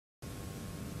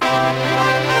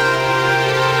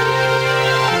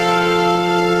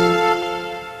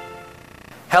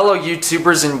Hello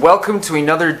YouTubers, and welcome to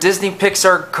another Disney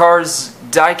Pixar Cars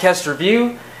diecast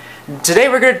review. Today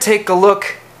we're going to take a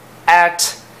look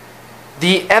at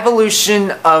the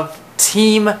evolution of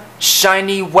Team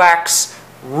Shiny Wax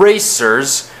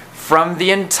Racers from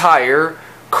the entire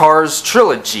Cars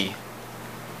trilogy.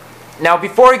 Now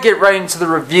before I get right into the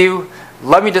review,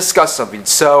 let me discuss something.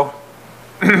 So,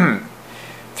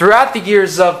 throughout the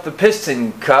years of the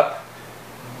Pistoncup,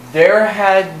 there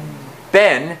had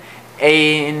been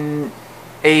an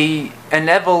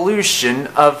evolution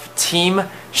of Team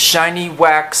Shiny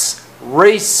Wax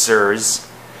Racers,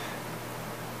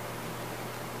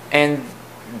 and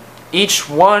each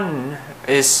one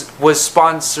was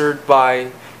sponsored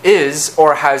by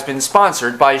or has been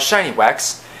sponsored by Shiny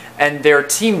Wax, and their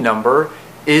team number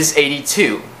is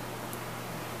 82.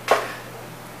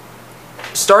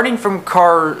 Starting from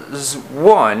Cars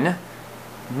 1,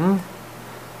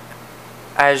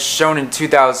 as shown in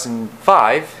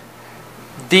 2005,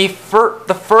 the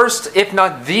first, if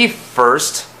not the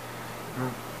first,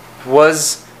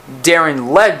 was Darren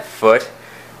Leadfoot,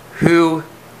 who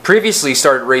previously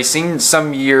started racing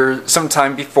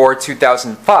sometime before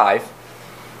 2005.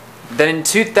 Then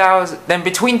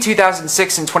between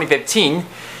 2006 and 2015,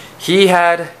 he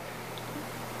had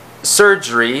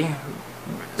surgery,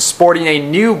 sporting a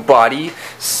new body,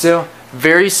 still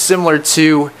very similar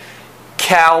to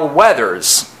Cal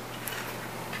Weathers.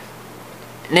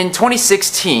 And in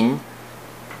 2016,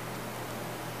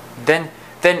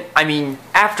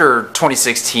 after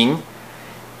 2016,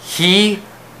 he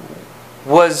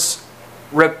was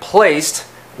replaced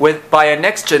by a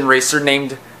next-gen racer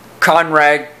named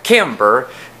Conrad Camber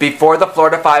before the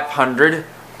Florida 500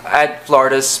 at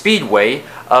Florida Speedway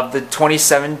of the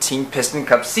 2017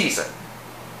 Pistoncup season.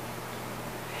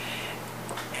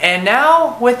 And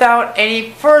now, without any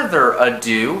further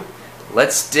ado,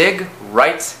 let's dig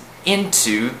right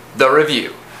into the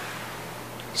review.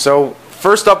 So,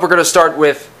 first up, we're going to start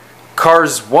with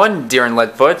Cars 1 Darren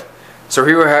Leadfoot. So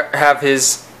here we have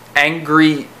his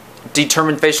angry,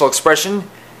 determined facial expression,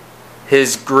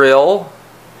 his grill,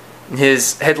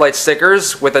 his headlight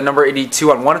stickers with a number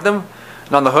 82 on one of them.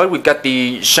 And on the hood, we've got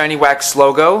the Shiny Wax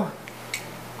logo.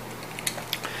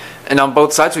 And on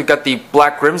both sides, we've got the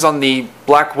black rims on the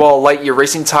Blackwall Lightyear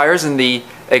racing tires, and the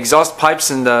exhaust pipes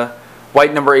and the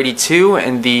white number 82,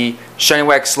 and the Shiny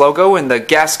Wax logo, and the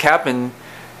gas cap, and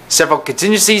several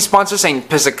contingency sponsors saying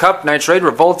Pistoncup, Nitrate,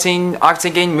 Revolting,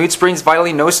 Octane Gain, Mood Springs,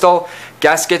 Vitally, No Stall,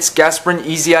 Gaskets, Gas Sprint,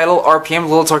 Easy Idle, RPM,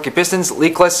 Little Torquey Pistons,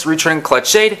 Leakless, Return, Clutch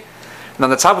Shade. And on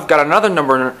the top, we've got another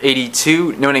number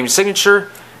 82, no name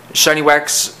signature, Shiny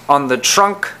Wax on the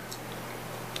trunk,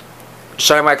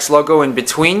 Shiny Wax logo in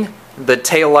between, the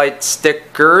taillight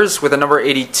stickers with a number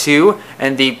 82,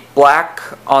 and the black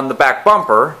on the back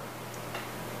bumper.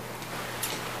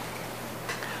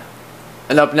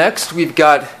 And up next, we've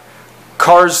got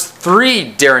Cars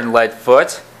 3 Darren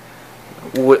Leadfoot,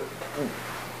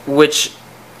 which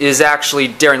is actually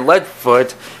Darren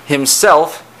Leadfoot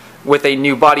himself with a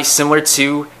new body similar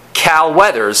to Cal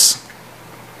Weathers.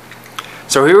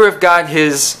 So here we've got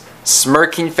his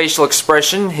smirking facial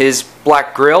expression, his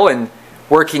black grille, and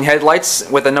working headlights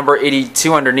with a number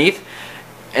 82 underneath.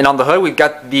 And on the hood, we've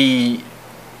got the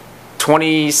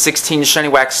 2016 Shiny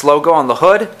Wax logo on the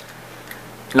hood.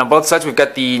 And on both sides, we've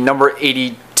got the number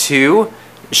 82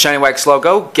 Shiny Wax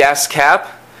logo, gas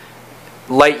cap,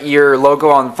 Lightyear logo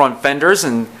on front fenders,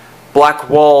 and black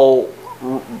rims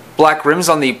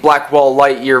on the Blackwall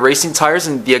Lightyear racing tires,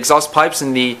 and the exhaust pipes,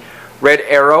 and the red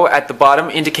arrow at the bottom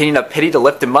indicating a pity to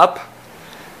lift him up.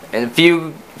 And a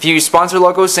few sponsor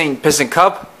logos saying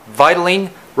Pistoncup,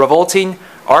 Vitaline, Revolting,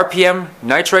 RPM,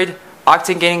 Nitrate,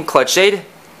 Octane Gain, Clutch Shade.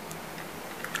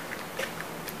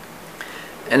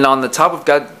 And on the top, we've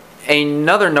got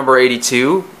another number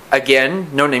 82, again,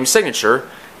 no name signature,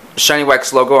 Shiny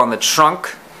Wax logo on the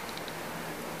trunk.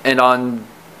 And on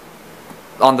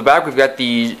the back, we've got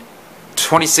the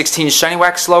 2016 Shiny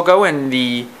Wax logo and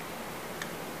the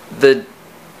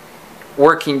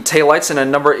working taillights and a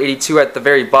number 82 at the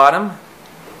very bottom.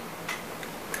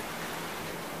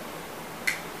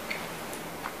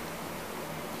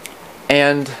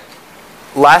 And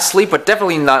lastly, but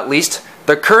definitely not least,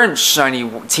 the current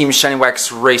Team Shiny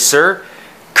Wax racer,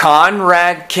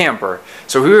 Conrad Camber.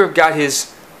 So here we've got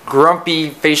his grumpy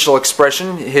facial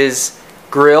expression, his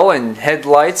grill and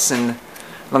headlights, and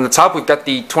on the top we've got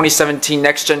the 2017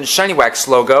 Next Gen Shiny Wax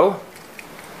logo.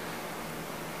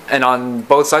 And on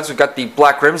both sides we've got the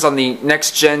black rims on the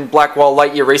Next Gen Blackwall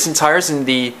Lightyear racing tires, and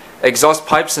the exhaust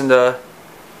pipes, and the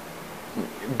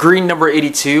green number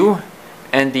 82,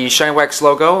 and the Shiny Wax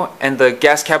logo, and the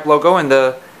gas cap logo, and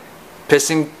the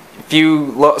Piston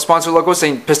sponsor logo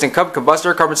saying Pistoncup,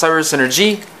 Combustor, Carbon Cyber,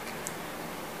 Synergy.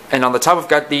 And on the top we've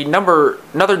got the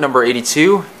another number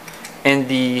 82,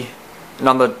 and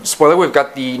on the spoiler we've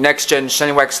got the next gen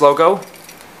Shiny Wax logo.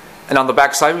 And on the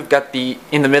back side we've got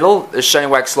in the middle, the Shiny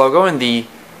Wax logo, and the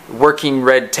working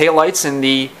red taillights, and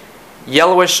the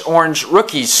yellowish orange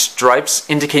rookie stripes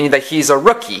indicating that he's a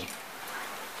rookie.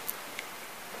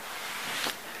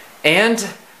 And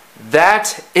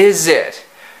that is it.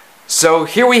 So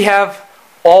here we have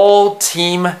all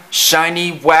Team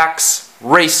Shiny Wax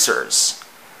Racers.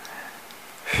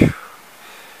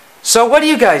 So what do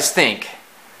you guys think?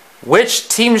 Which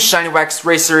Team Shiny Wax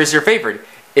Racer is your favorite?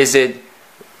 Is it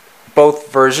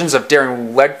both versions of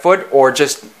Darren Leadfoot, or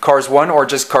just Cars 1, or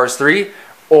just Cars 3,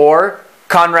 or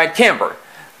Conrad Camber?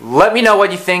 Let me know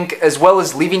what you think, as well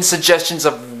as leaving suggestions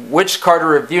of which car to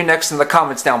review next in the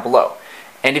comments down below.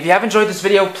 And if you have enjoyed this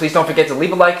video, please don't forget to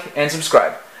leave a like and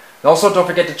subscribe. And also don't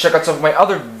forget to check out some of my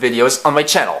other videos on my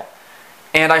channel.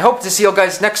 And I hope to see you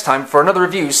guys next time for another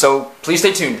review, so please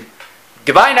stay tuned.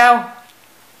 Goodbye now!